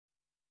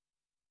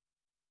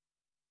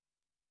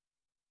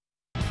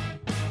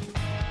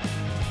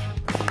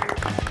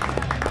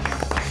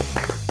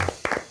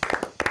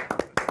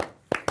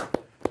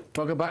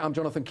Welcome back. I'm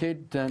Jonathan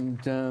Kydd,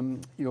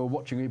 and you're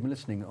watching or even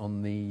listening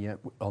on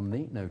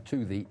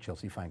to the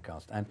Chelsea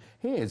FanCast. And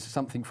here's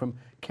something from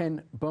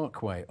Ken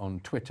Barkway on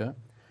Twitter.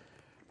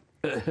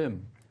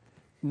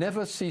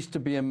 Never cease to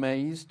be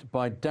amazed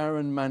by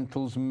Darren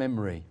Mantle's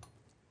memory.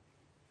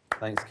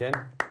 Thanks, Ken.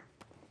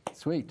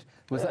 Sweet.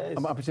 Was that?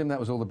 I presume that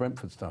was all the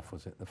Brentford stuff,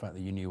 was it? The fact that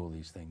you knew all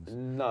these things.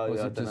 No,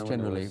 was I it don't just know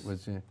generally? it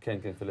was Ken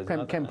can fill us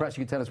in. Ken, perhaps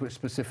you could tell us which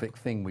specific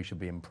thing we should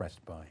be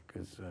impressed by,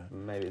 because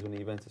maybe it was one of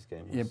the Juventus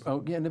games. Yeah.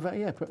 Oh, yeah.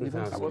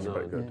 Juventus. That was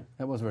very good. Yeah,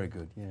 that was very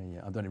good.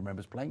 Yeah. I don't even remember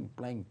us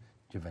playing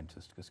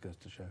Juventus. Just goes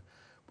to show.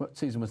 What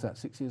season was that?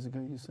 6 years ago,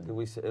 you said? It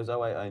was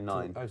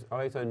 08-09.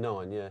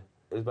 08-09, yeah.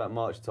 It was about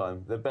March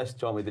time. The best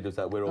chant we did was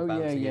that we're all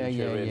bouncing yeah.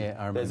 in.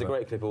 I remember. There's a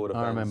great clip of all the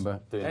fans. I remember.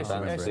 Doing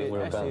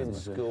the bouncing.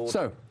 scored.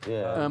 So,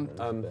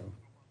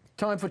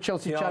 time for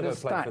Chelsea Chatter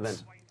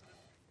stats.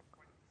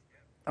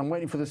 I'm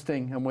waiting for this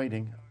thing. I'm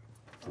waiting.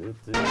 I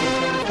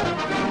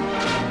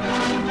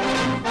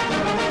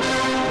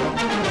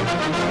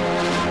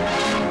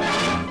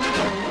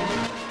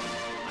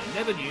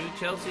never knew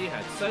Chelsea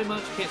had so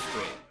much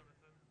history.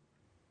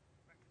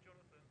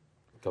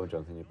 Come on,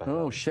 Jonathan, you're back.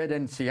 Oh, Shed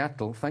in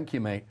Seattle. Thank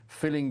you, mate.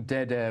 Filling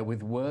dead air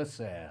with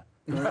worse air.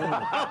 Get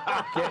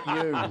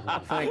you.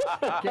 Thanks.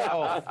 Get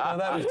off. Oh,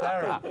 that was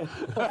Darren.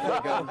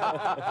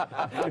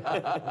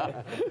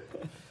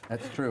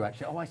 That's true,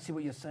 actually. Oh, I see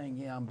what you're saying.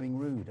 Yeah, I'm being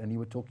rude. And you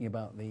were talking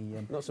about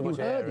the... Not so much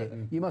air.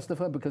 You must have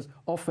heard, because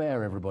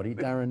off-air, everybody,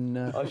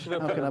 Darren... I should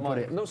have how can I put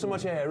it? Not so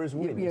much air as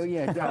wind.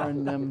 Yeah,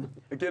 Darren...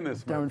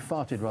 Guinness. Darren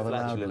farted rather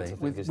loudly,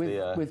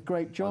 with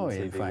great joy,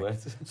 in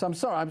fact. So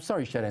I'm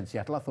sorry, Shed in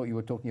Seattle. I thought you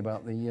were talking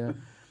about the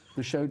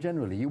show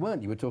generally. You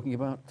weren't. You were talking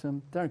about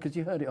Darren, because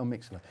you heard it on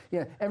Mixlr.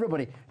 Yeah,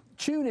 everybody...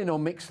 Tune in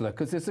on Mixlr,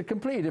 because there's a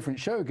completely different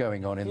show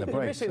going on in the break.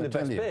 You're missing the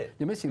best bit.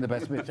 You're missing the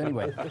best bits.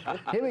 Anyway,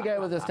 here we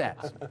go with the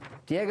stats.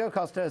 Diego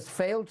Costa has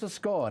failed to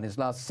score in his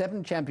last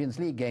 7 Champions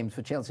League games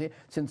for Chelsea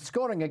since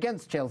scoring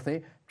against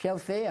Chelsea,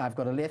 I've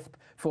got a lisp,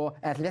 for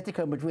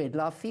Atletico Madrid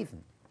last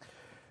season.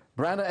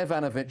 Brana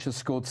Ivanovic has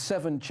scored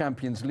 7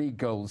 Champions League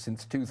goals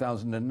since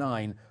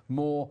 2009,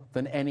 more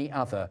than any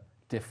other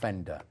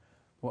defender.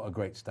 What a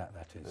great stat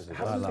that is.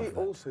 Hasn't he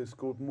also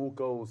scored more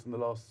goals in the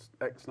last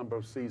X number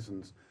of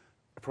seasons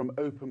from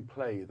open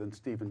play than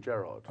Steven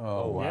Gerrard?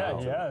 Oh, wow.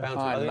 Yeah.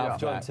 I love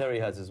John that. Terry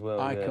has as well.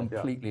 I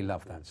completely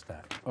love that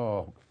stat.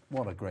 Oh,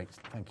 what a great...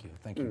 Thank you,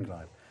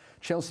 Clive.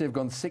 Chelsea have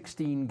gone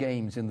 16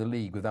 games in the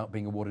league without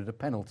being awarded a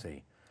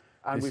penalty.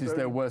 And this is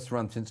their worst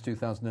run since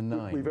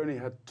 2009. We've only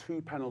had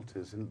 2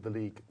 penalties in the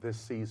league this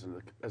season,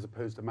 as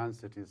opposed to Man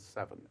City's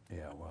 7.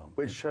 Yeah, well...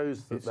 Which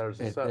shows that there's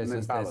a certain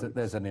imbalance.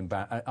 There's an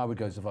imbalance. I would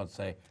go so far to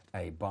say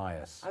a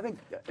bias. I think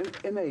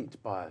innate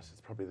bias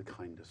is probably the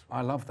kindest one.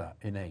 I love that,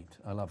 innate.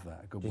 I love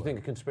that. Good Do you word. think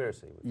a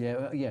conspiracy?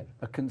 Yeah,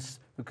 a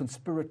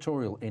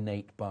conspiratorial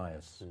innate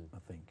bias, I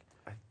think.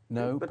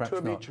 No, the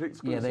perhaps not.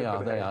 Yeah, they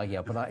are,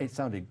 yeah, but it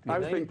sounded... I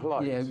was being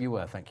polite. Yeah, you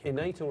were, thank you.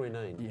 Innate or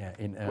inane? Yeah,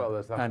 well,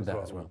 there's that and as that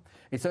as well.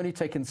 It's only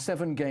taken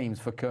 7 games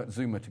for Kurt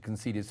Zouma to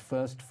concede his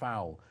first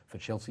foul for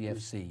Chelsea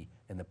FC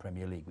in the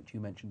Premier League, which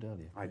you mentioned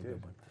earlier. I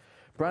did.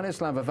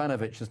 Branislav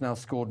Ivanovic has now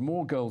scored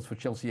more goals for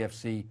Chelsea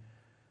FC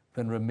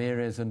than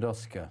Ramirez and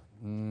Oscar.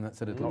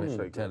 That's a little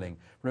bit telling.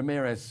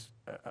 Ramirez,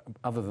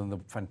 other than the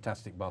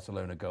fantastic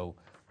Barcelona goal,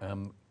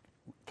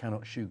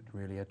 cannot shoot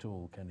really at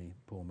all, can he?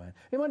 Poor man.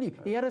 Mind you,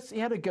 he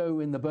had a go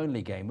in the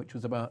Burnley game, which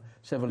was about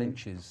several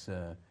inches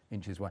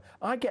wide.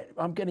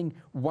 I'm getting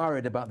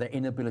worried about their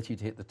inability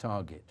to hit the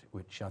target,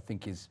 which I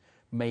think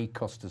may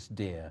cost us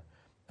dear.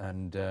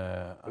 And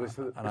I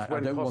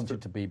don't want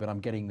it to be, but I'm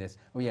getting this.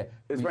 Oh yeah,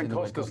 it's when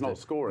Costa's not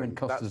scoring. When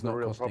Costa's not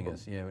costing problem.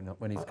 us. Yeah,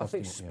 when he's I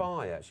costing. think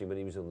Spy actually, when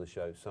he was on the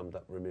show, summed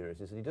up Ramirez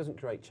and said he doesn't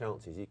create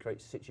chances; he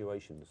creates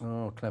situations.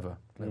 Oh, clever.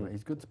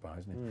 He's good Spy,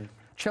 isn't he?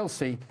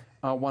 Chelsea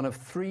are one of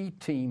 3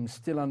 teams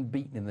still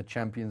unbeaten in the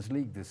Champions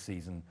League this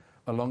season,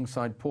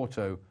 alongside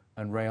Porto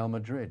and Real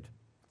Madrid.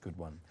 Good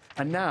one.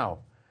 And now,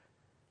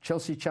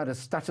 Chelsea Chatter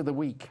Stat of the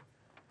Week.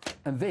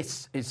 And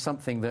this is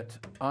something that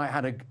I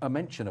had a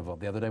mention of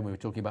the other day when we were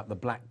talking about the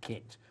black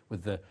kit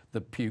with the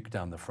puke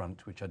down the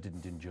front, which I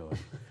didn't enjoy.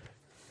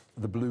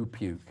 The blue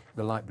puke,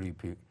 the light blue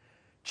puke.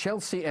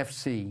 Chelsea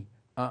FC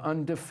are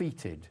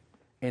undefeated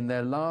in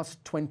their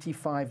last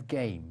 25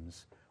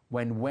 games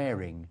when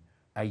wearing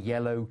a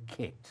yellow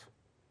kit.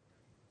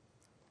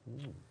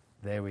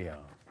 There we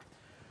are.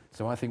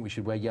 So I think we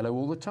should wear yellow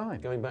all the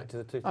time. Going back to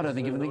the 2009... I don't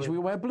think even we should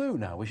wear blue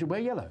now. We should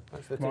wear yellow.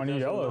 That's the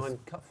 2009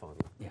 Cup final.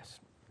 Yes.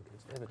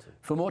 Everton.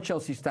 For more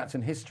Chelsea stats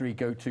and history,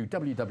 go to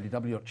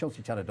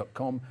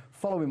www.chelseachatter.com.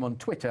 Follow him on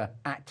Twitter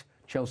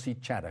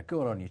 @ChelseaChatter.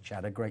 Good on you,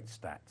 Chatter. Great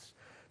stats.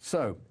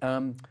 So,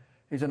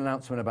 here's an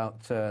announcement about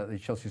the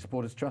Chelsea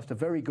Supporters Trust. A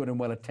very good and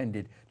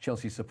well-attended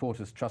Chelsea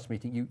Supporters Trust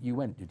meeting. You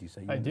went, did you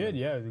say? I did,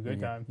 yeah. It was a good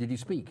time. Did you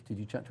speak? Did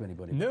you chat to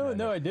anybody? No,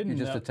 I didn't.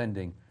 You're just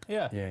attending?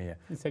 Yeah.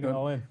 Just taking it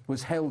all in.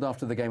 Was held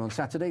after the game on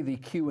Saturday. The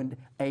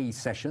Q&A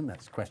session,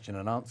 that's question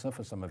and answer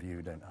for some of you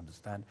who don't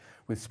understand,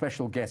 with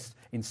special guests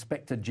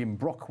Inspector Jim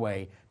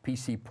Brockway,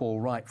 PC Paul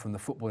Wright from the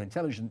Football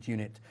Intelligence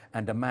Unit,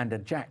 and Amanda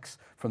Jacks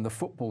from the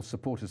Football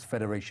Supporters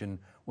Federation,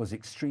 was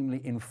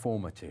extremely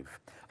informative.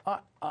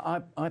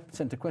 I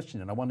sent a question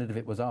and I wondered if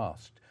it was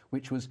asked,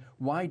 which was,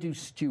 why do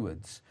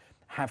stewards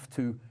have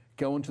to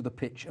go onto the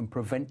pitch and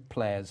prevent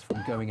players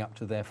from going up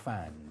to their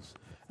fans?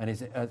 And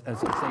is it,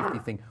 as a safety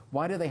thing,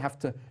 why do they have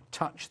to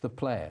touch the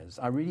players?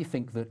 I really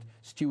think that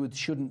stewards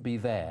shouldn't be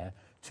there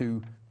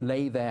to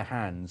lay their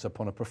hands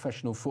upon a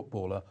professional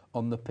footballer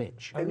on the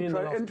pitch.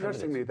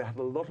 Interestingly, they had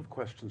a lot of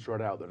questions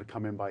read out that had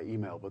come in by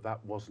email, but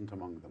that wasn't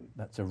among them.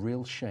 That's a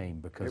real shame,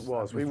 because... It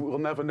was. We will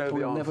never know the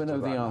answer. We'll never know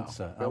to the that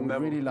answer. now. I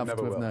would really love to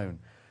never have will. known.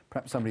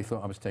 Perhaps somebody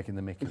thought I was taking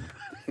the mickey.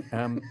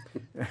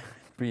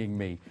 Being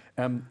me.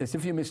 As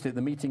if you missed it,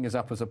 the meeting is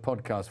up as a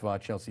podcast via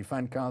Chelsea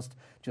FanCast.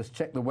 Just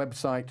check the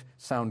website,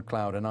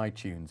 SoundCloud and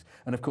iTunes.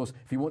 And of course,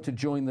 if you want to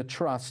join the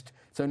trust,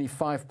 it's only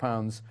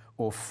 £5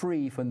 or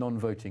free for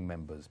non-voting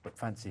members. But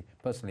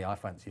personally, I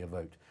fancy a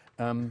vote.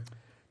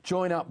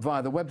 Join up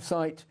via the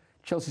website,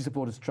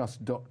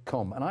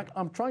 chelseasupporterstrust.com. And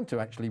I'm trying to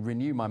actually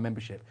renew my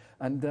membership.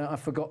 And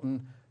I've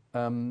forgotten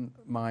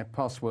my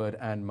password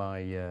and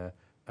my...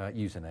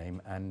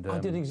 username, and I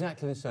did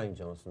exactly the same,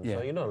 Jonathan. Yeah.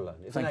 So you're not alone.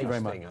 It's Thank an you very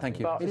age much. thing, I Thank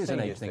think. you. It is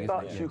an age thing, isn't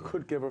But it? you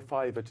could give a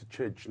fiver to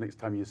Chidge next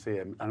time you see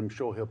him, and I'm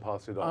sure he'll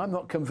pass it on. I'm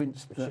not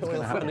convinced that's Sure, going to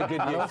he'll find happen. a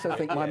good I use. also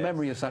think my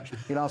memory is such,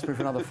 he'll ask me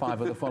for another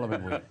fiver the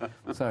following week.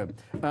 So,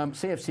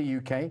 CFC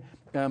UK,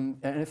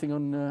 anything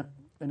on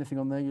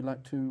there you'd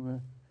like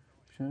to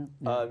show?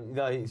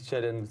 No, he's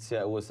Shed in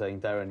Seattle was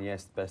saying, Darren,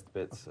 yes, best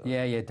bits.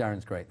 Yeah,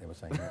 Darren's great, they were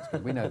saying. That's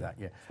good. We know that,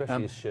 yeah.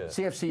 Especially his shirt.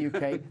 CFC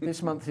UK,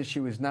 this month's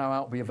issue is now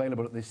out, be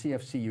available at the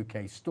CFC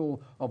UK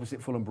stall, opposite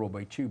Fulham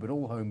Broadway Tube, at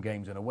all home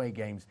games and away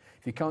games.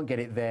 If you can't get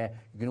it there,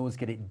 you can always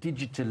get it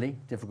digitally,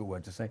 difficult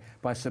word to say,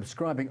 by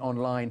subscribing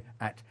online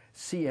at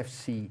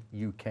cfcuk.net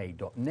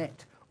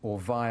or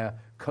via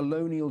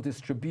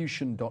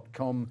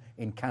colonialdistribution.com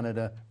in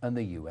Canada and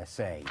the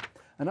USA.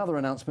 Another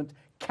announcement,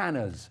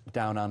 Canners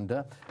Down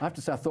Under. I have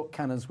to say, I thought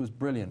Canners was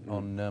brilliant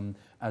on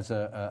as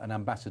an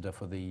ambassador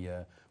for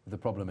the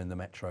problem in the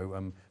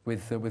Metro,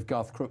 with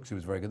Garth Crooks, who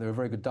was very good. They were a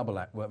very good double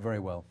act, worked very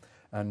well,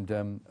 and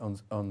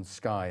on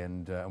Sky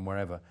and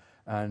wherever.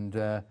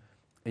 And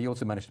he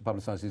also managed to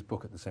publicise his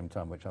book at the same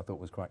time, which I thought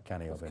was quite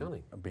canny of him,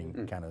 canny. being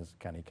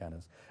canny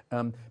Canners.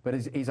 But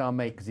he's our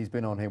mate, because he's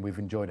been on here. We've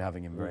enjoyed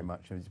having him very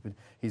much.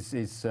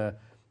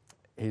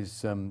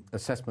 His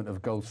assessment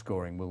of goal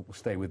scoring will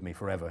stay with me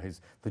forever.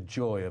 The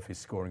joy of his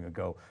scoring a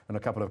goal, and a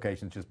couple of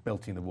occasions just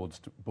belting the ball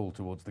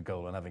towards the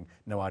goal and having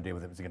no idea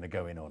whether it was going to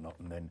go in or not,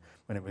 and then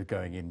when it was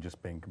going in,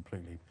 just being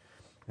completely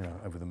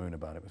over the moon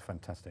about it. It was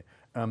fantastic.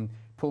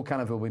 Paul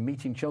Canaver will be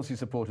meeting Chelsea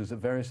supporters at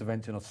various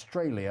events in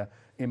Australia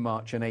in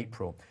March and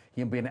April.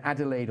 He'll be in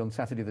Adelaide on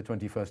Saturday the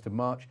 21st of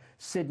March,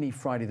 Sydney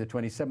Friday the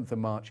 27th of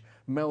March,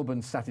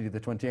 Melbourne Saturday the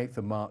 28th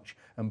of March,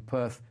 and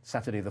Perth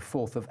Saturday the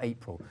 4th of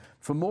April.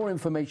 For more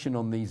information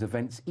on these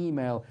events,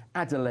 email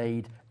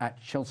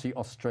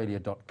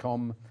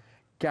adelaide@chelseaaustralia.com,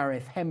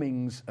 Gareth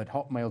Hemmings at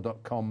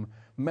hotmail.com,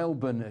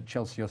 Melbourne at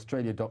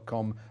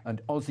chelseaaustralia.com,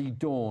 and Aussie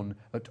Dawn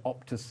at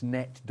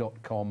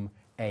optusnet.com.au.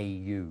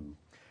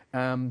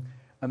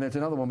 And there's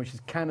another one, which is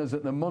Canners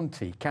at the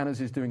Monty.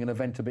 Canners is doing an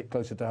event a bit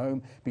closer to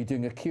home. Be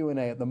doing a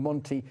Q&A at the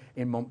Monty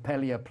in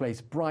Montpellier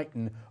Place,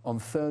 Brighton, on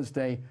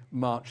Thursday,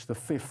 March the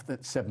 5th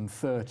at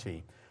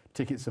 7:30.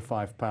 Tickets are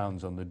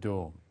 £5 on the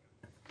door.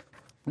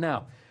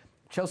 Now,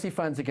 Chelsea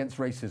Fans Against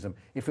Racism.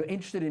 If you're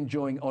interested in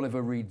joining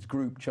Oliver Reed's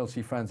group,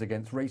 Chelsea Fans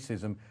Against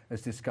Racism,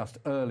 as discussed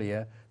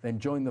earlier, then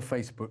join the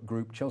Facebook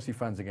group, Chelsea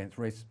Fans Against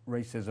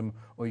Racism,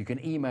 or you can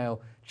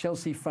email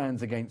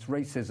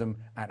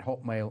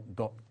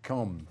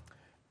chelseafansaginstracism@hotmail.com.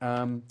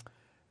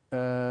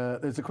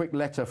 There's a quick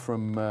letter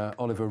from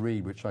Oliver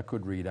Reed, which I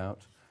could read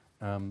out.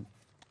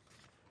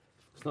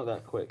 It's not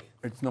that quick.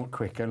 It's not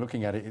quick.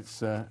 Looking at it,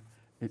 it's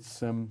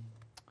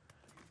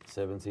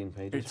 17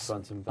 pages,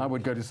 front and back. I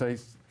would go to say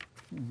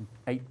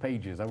 8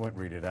 pages. I won't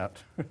read it out.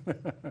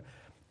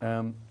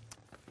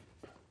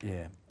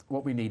 Yeah.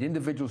 What we need,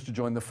 individuals to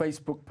join the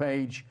Facebook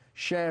page,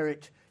 share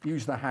it,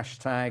 use the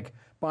hashtag,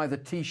 buy the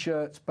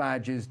T-shirts,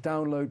 badges,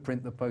 download,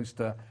 print the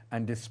poster,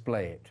 and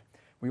display it.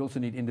 We also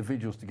need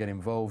individuals to get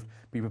involved,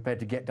 be prepared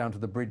to get down to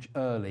the bridge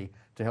early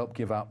to help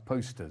give out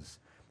posters,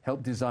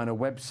 help design a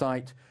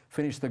website,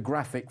 finish the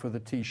graphic for the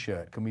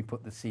T-shirt. Can we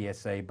put the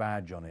CSA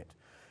badge on it?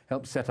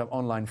 Help set up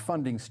online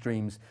funding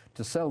streams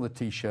to sell the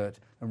T-shirt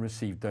and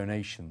receive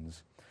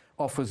donations.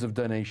 Offers of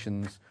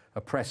donations,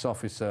 a press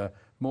officer,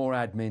 more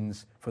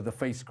admins for the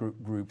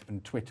Facebook group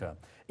and Twitter.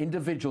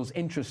 Individuals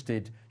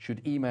interested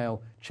should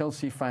email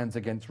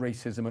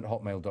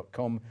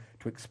chelseafansaginstracism@hotmail.com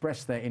to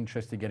express their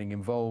interest in getting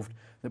involved.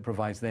 That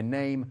provides their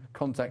name,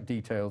 contact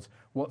details,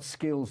 what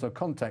skills or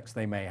contacts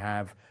they may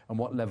have, and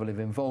what level of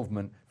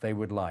involvement they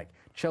would like.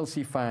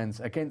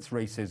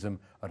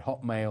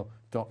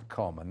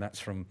 chelseafansaginstracism@hotmail.com, and that's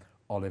from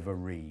Oliver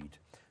Reed.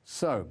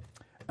 So,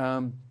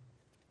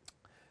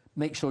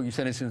 make sure you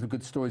send us in some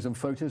good stories and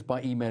photos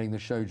by emailing the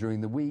show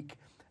during the week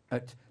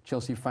at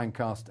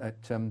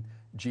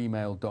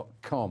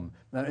chelseafancast@gmail.com.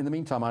 Now, in the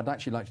meantime, I'd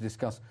actually like to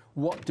discuss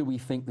what do we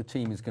think the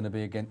team is going to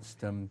be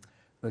against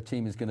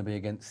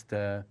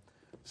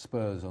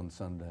Spurs on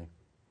Sunday.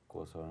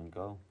 course, are in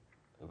goal.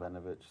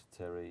 Ivanovic,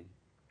 Terry,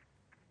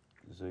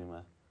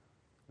 Zuma,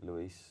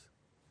 Luis.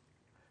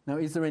 Now,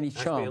 is there any Has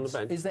to be on the chance?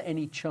 bench. Is there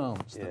any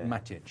chance that Yeah.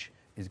 Matic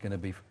is going to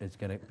be?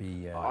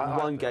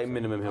 One game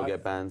minimum, he'll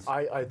get banned.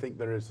 I think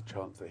there is a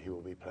chance that he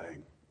will be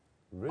playing.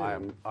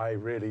 Really? I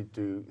really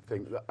do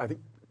think that. I think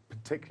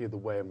particularly the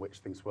way in which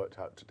things worked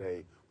out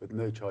today, with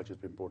no charges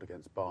being brought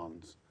against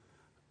Barnes,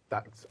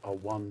 that's a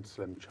one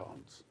slim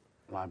chance.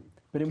 And I'm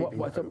But in keeping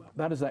what hope.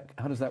 how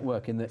does that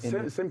work in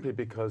the? Simply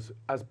because,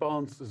 as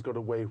Barnes has got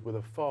away with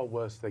a far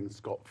worse thing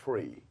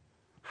scot-free,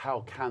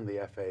 how can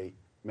the FA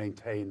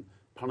maintain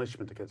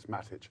punishment against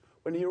Matic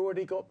when he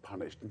already got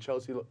punished and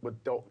Chelsea were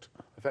docked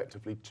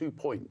effectively 2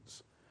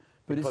 points?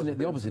 But because isn't it of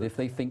the opposite? incident? If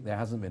they think there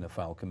hasn't been a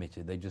foul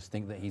committed, they just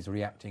think that he's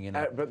reacting in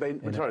a...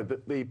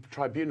 The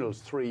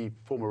tribunal's 3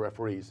 former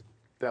referees,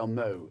 they'll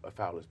know a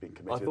foul has been I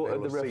committed. thought They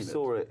if will the have ref seen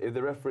saw it, if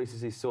the referee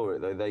says he saw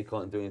it, though, they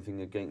can't do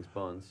anything against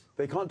Barnes.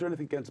 They can't do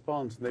anything against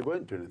Barnes, and they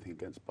won't do anything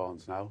against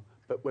Barnes now.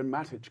 But when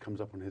Matic comes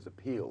up on his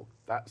appeal,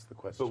 that's the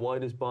question. But why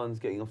does Barnes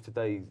getting off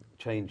today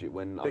change it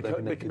when... I don't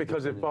think they could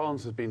Because if do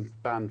Barnes has been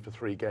banned for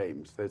 3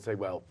 games, they'd say,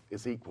 well,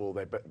 it's equal.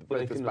 They're But they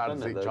both as couldn't bad have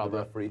as done that, each though,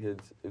 other.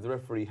 if the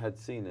referee had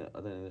seen it, I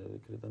don't know they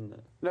could have done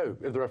that. No,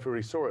 if the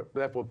referee saw it.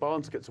 Therefore,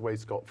 Barnes gets away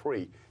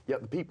scot-free.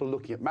 Yet the people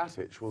looking at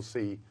Matic will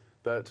see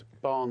that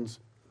Barnes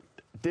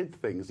did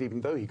things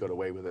even though he got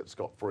away with it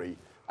scot-free,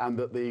 and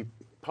that the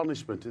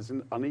punishment is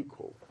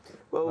unequal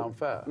and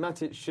unfair.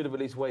 Matic should have at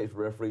least waited for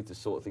the referee to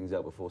sort things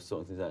out before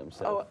sorting things out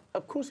himself. Oh,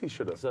 of course he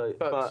should have. So,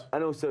 but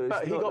and also,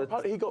 it's he not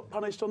got he got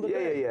punished on the yeah,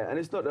 day. yeah, and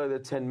it's not the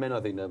 10 men I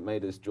think that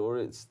made us draw.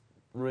 It's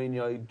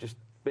Mourinho just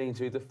being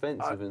too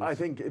defensive. I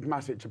think if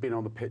Matic had been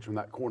on the pitch when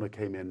that corner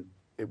came in,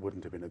 it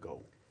wouldn't have been a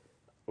goal.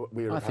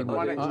 We would I have think had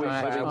one we- extra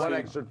I- player, I- one I-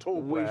 extra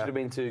tall we player. should have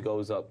been 2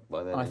 goals up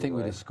by then. I think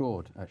we'd anyway. have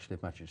scored, actually,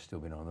 if Matic had still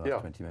been on the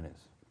last 20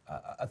 minutes.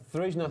 The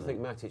reason I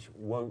think Matic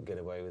won't get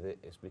away with it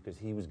is because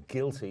he was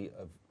guilty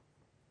of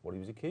what he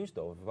was accused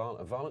of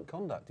violent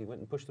conduct. He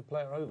went and pushed the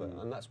player over,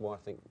 and that's why I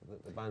think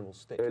that the ban will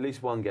stick. At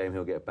least 1 game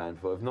he'll get banned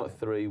for. If not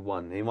 3,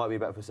 1. He might be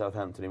back for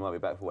Southampton, he might be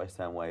back for West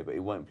Ham away, but he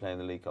won't play in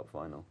the League Cup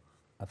final.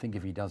 I think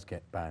if he does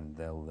get banned,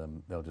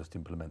 they'll just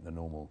implement the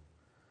normal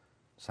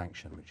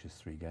sanction, which is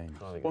 3 games.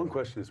 One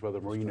question is whether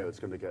Mourinho is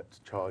going to get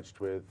charged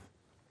with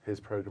his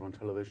programme on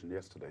television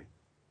yesterday.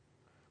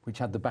 Which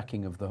had the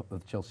backing of the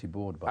Chelsea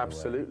board, by the way.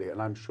 Absolutely,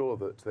 and I'm sure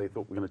that they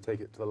thought we're going to take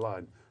it to the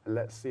line, and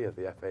let's see if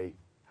the FA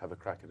have a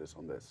crack at us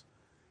on this.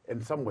 In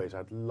some ways,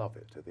 I'd love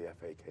it if the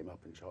FA came up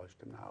and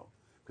charged him now,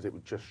 because it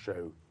would just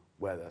show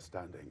where they're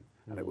standing,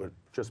 and it would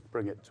just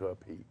bring it to a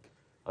peak.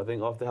 I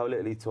think after how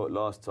little he talked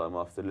last time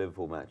after the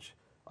Liverpool match,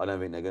 I don't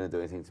think they're going to do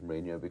anything to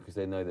Mourinho because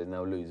they know they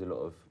now lose a lot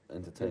of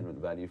entertainment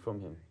value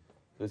from him.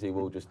 Because he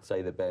will just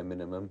say the bare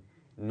minimum,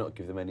 not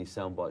give them any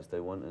sound bites they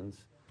want, and...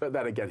 But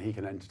then again, he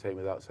can entertain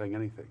without saying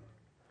anything.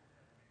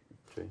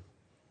 True.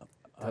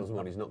 Tells him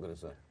what he's not going to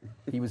say.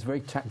 He was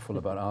very tactful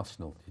about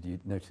Arsenal. Did you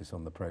notice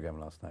on the programme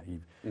last night?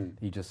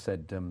 He just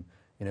said,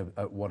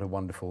 what a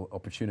wonderful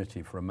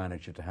opportunity for a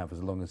manager to have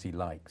as long as he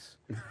likes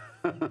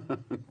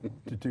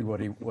to do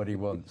what he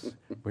wants,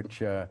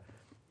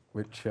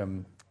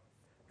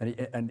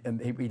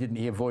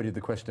 he avoided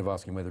the question of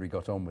asking whether he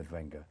got on with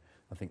Wenger.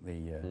 I think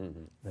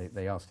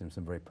they asked him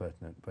some very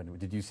pertinent.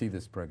 Did you see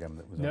this programme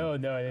that was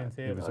on? No, I didn't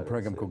see it. It was a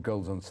programme called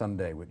Goals on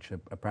Sunday, which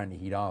apparently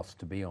he'd asked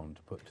to be on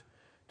to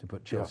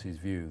put Chelsea's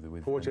view.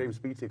 Poor James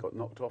Beattie got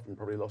knocked off and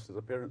probably lost his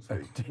appearance fee.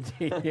 Did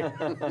he? Yeah.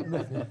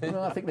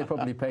 Well, I think they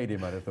probably paid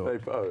him, I'd have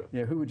thought.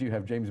 Yeah, who would you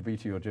have, James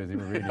Beattie or Jose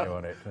Mourinho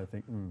on it? I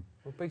think.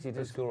 Well, Beattie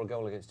did score a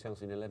goal against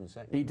Chelsea in 11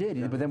 seconds. He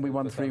did, but then we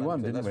won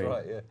 3-1, didn't we? That's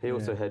right, yeah. He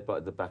also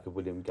headbutted the back of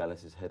William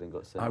Gallas's head and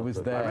got sent I off was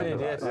the there.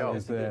 back. I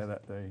was there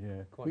that day.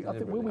 Yeah. I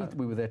think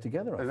we were there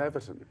together. I In think.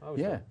 Everton.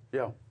 Yeah.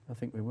 Yeah, I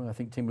think we were. I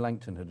think Tim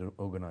Langton had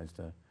organised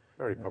a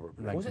very probably.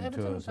 Langton Was it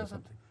Everton or tours or Southampton?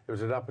 something. It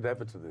was up at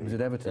Everton. Was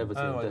it Everton?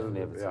 Everton, Oh,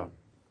 definitely Everton. Yeah.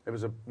 It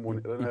was an He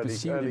early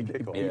pursued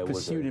kickoff. him. He Yeah, was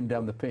pursued it? him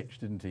down the pitch,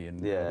 didn't he? And,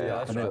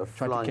 Yeah, and then that's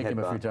tried right. to kick him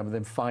a few Headbutt. times, and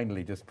then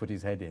finally just put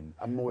his head in.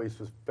 And Moyes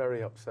was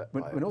very upset by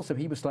it. But also,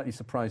 he was slightly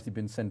surprised he'd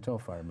been sent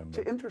off. I remember.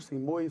 It's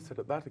interesting, Moyes said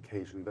at that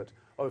occasion that,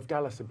 if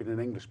Gallas had been an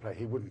English player,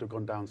 he wouldn't have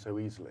gone down so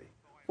easily,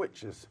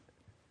 which is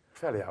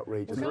fairly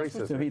outrageous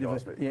racism. So if he'd you have,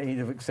 ask me. he'd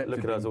have accepted.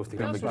 Look at us all being- sticking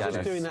being with Gallas was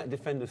Gallas. just doing that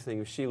defender's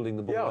thing of shielding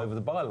the ball Yeah. over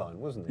the byline,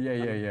 wasn't he?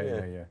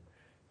 Yeah.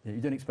 You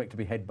don't expect to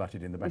be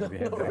headbutted in the back of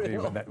your head, though, do you,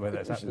 when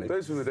that's happening?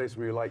 Those were the days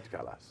when we liked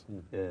Gallas.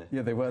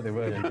 Yeah. They were. They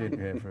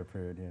did, for a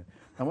period. Yeah.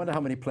 I wonder how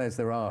many players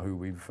there are who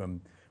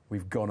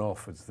we've gone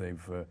off as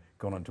they've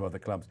gone on to other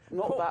clubs.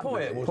 Not that Poyet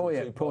many. wasn't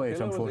Poyet, too popular, was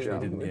he?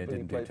 unfortunately, He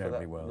didn't do played for terribly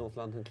that well. North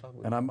London club.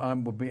 And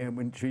I'm would be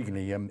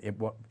intriguingly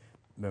what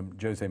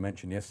Jose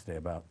mentioned yesterday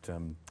about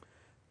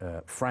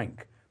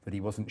Frank, that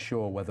he wasn't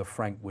sure whether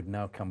Frank would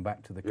now come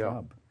back to the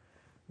club,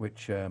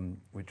 which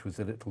was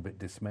a little bit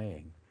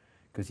dismaying,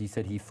 because he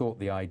said he thought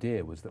the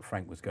idea was that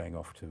Frank was going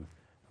off to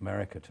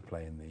America to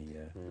play in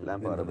the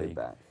Lampard in the will be league.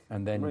 back.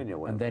 And then Mourinho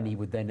won't he back.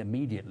 would then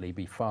immediately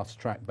be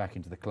fast-tracked back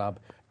into the club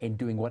in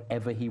doing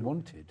whatever he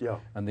wanted. Yeah.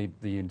 And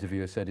the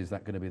interviewer said, "Is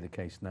that going to be the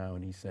case now?"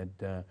 And he said,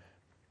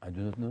 "I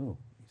do not know."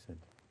 He said,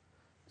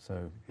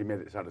 So He made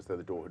it sound as though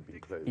the door had been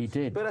closed. he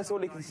did. But that's all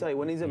he can say.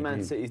 When he's at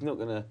Man City, he's not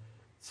going to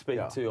speak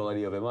too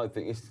highly of him. I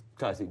think it's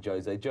classic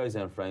Jose. Jose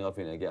and Frank, I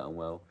think they get on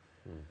well.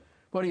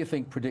 What do you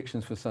think?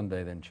 Predictions for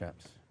Sunday, then,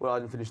 chaps? Well, I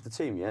haven't finished the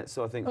team yet,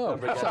 so I think... Oh,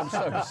 I'm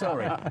so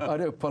sorry. I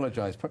do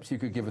apologise. Perhaps you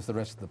could give us the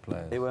rest of the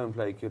players. He won't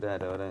play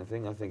Cuadrado, I don't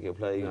think. I think he'll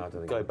play... No, I don't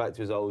think go back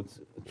to his old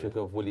trick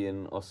of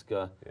Willian,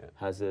 Oscar,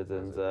 Hazard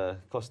and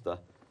Costa.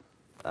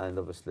 And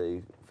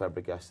obviously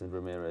Fabregas and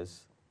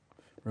Ramirez.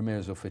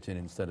 Ramirez will fit in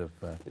instead of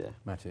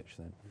Matic,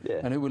 then. Yeah.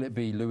 And who will it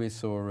be,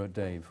 Lewis or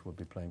Dave will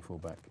be playing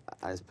full-back?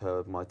 As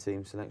per my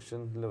team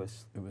selection,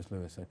 Lewis. It was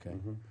Lewis, OK.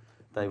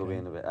 Dave will be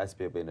in the bench.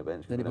 Aspie will be in the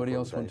bench. Anybody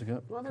else want to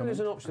go? Well, I think there's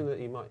an option that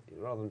he might,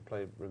 rather than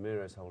play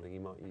Ramirez holding, he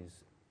might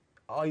use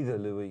either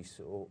Luis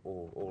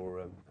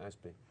or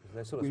Aspie.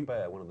 They're sort of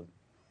spare, one of them.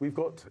 We've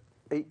got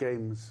 8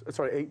 days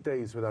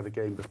without a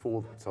game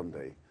before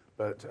Sunday,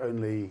 but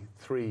only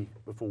 3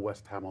 before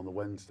West Ham on the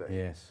Wednesday.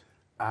 Yes.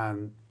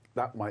 And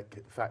that might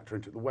factor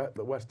into the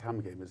West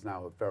Ham game is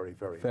now a very,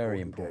 very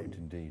important game.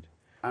 Indeed.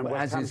 And well,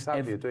 West Ham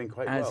sadly are doing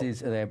quite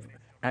well.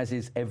 As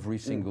is every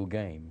single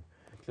game.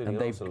 And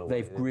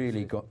they've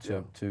really got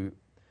to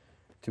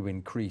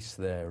increase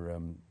their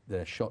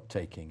shot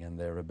taking and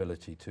their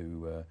ability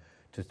to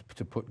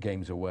put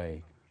games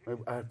away. I'm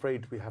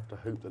afraid we have to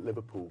hope that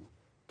Liverpool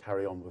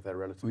carry on with their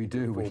relatively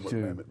good form at the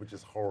moment, which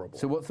is horrible.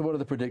 So what are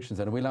the predictions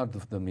then? Are we allowed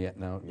them yet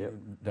now, Yep.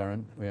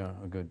 Darren? We are.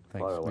 Oh, good.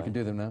 Thanks. Fire away. We can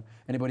do them now.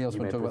 Anybody else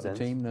You want to may talk about the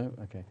present. team? No.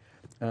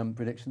 Okay.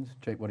 Predictions,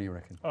 Jake. What do you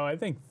reckon? Oh, I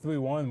think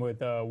 3-1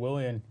 with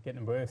Willian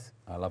getting a brace.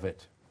 I love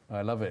it.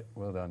 I love it.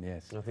 Well done.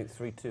 Yes. And I think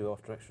 3-2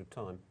 after extra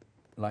time.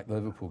 Like the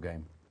Liverpool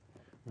game.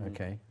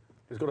 Okay.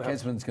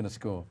 Kesman's going to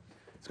score.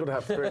 It's got to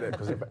have 3 there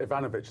because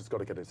Ivanovic has got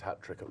to get his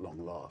hat trick at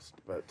long last.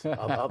 But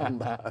other than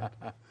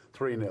that,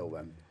 3-0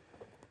 then.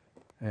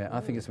 Yeah, I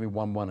think it's going to be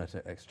 1-1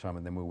 at extra time,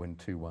 and then we'll win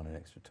 2-1 at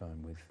extra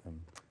time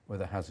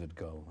with a Hazard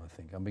goal. I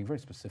think I'm being very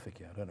specific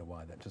here. I don't know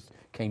why that just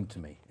came to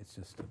me. It's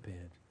just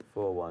appeared.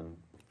 4-1.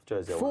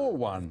 Jose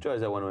 4-1.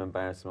 Jose want to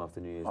embarrass him after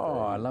New Year's Day. Oh,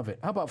 I love it.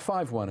 How about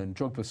 5-1 and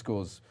Drogba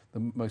scores the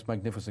most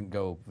magnificent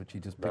goal, which he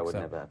just That picks would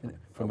up never happen.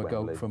 from a At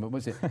goal. Wembley.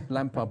 Was it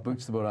Lampard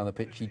boots the ball down the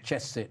pitch, he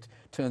chests it,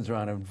 turns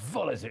around and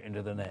volleys it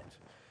into the net.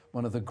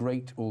 One of the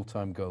great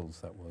all-time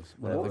goals that was.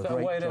 One of the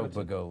great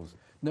Drogba goals.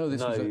 No,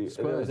 this was at Spurs.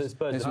 It was at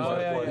Spurs.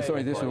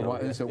 This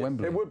was at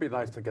Wembley. It would be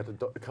nice to get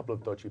a couple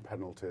of dodgy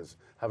penalties,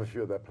 have a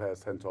few of their players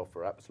sent off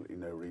for absolutely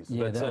no reason.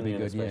 Yeah, that'd be Bertonian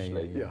good.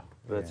 especially.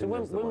 Yeah. So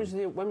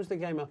when was the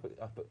game up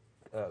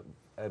at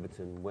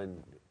Everton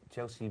when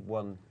Chelsea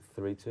won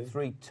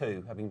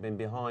 3-2, having been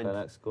behind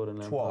scored and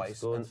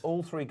twice, and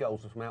all 3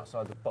 goals were from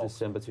outside the box.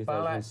 December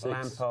 2006. Ballack,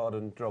 Lampard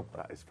and Drogba.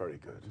 That is very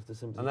good.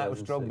 And that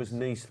was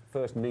Drogba's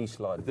first knee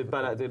slide. Did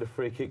Ballack do the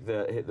free kick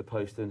that hit the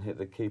post and hit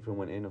the keeper and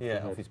went in?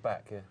 Off his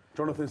back,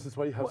 Jonathan, this is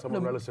why you have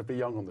someone relatively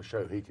young on the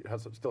show. He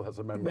still has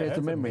a memory. It's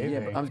a memory,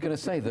 but I was going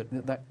to say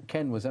that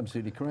Ken was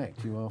absolutely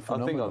correct. You are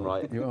phenomenal. I think I'm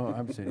right. You are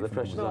absolutely The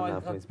pressure's on now I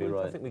for me to be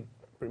right. I think we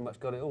pretty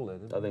much got it all there,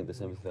 didn't we? I think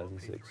December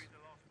 2006.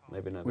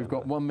 Maybe November. We've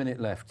got 1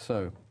 minute left,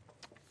 so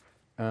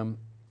I've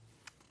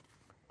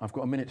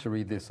got a minute to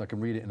read this. I can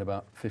read it in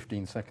about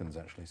 15 seconds,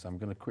 actually. So I'm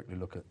going to quickly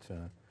look at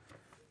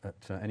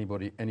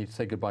anybody.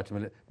 Say goodbye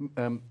to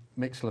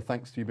Mixler.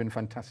 Thanks to you. You've been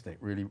fantastic.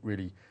 Really,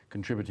 really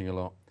contributing a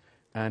lot.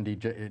 Andy,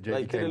 They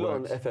did a lot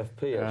on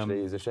FFP. Actually,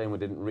 it's a shame we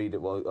didn't read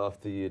it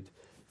after you'd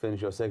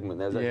finished your segment.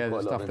 There was the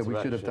quite stuff a lot of that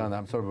we should have done. That.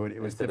 I'm sorry, but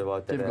it was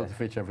difficult to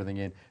fit everything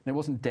in. And it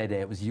wasn't dead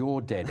air. It was your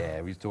dead air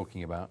he was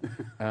talking about.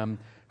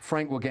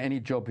 Frank will get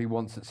any job he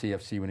wants at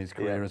CFC when his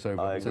career is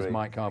over. Says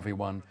Mike Harvey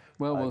won.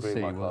 Well, we'll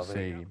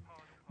see.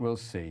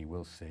 We'll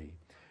see.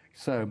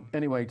 So,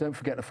 anyway, don't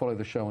forget to follow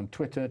the show on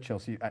Twitter, at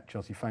Chelsea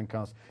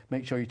FanCast.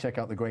 Make sure you check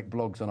out the great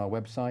blogs on our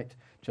website,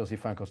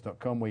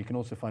 chelseafancast.com, where you can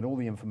also find all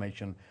the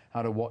information,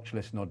 how to watch,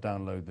 listen, or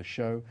download the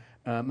show.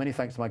 Many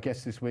thanks to my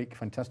guests this week.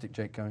 Fantastic,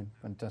 Jake Cohen.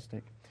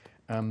 Fantastic.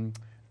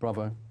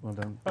 Bravo. Well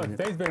done. Oh,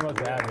 thanks very much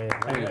for having me.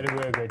 I had a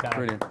really great time.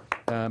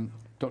 Brilliant.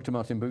 Dr.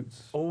 Martin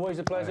Boots. Always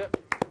a pleasure.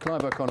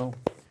 Clive O'Connell.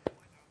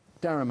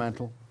 Darren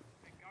Mantle.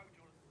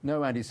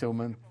 No, Andy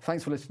Silman.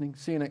 Thanks for listening.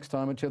 See you next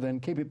time. Until then,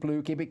 keep it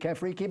blue, keep it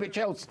carefree, keep it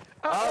Chelsea.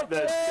 Up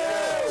the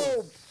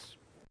Chelsea!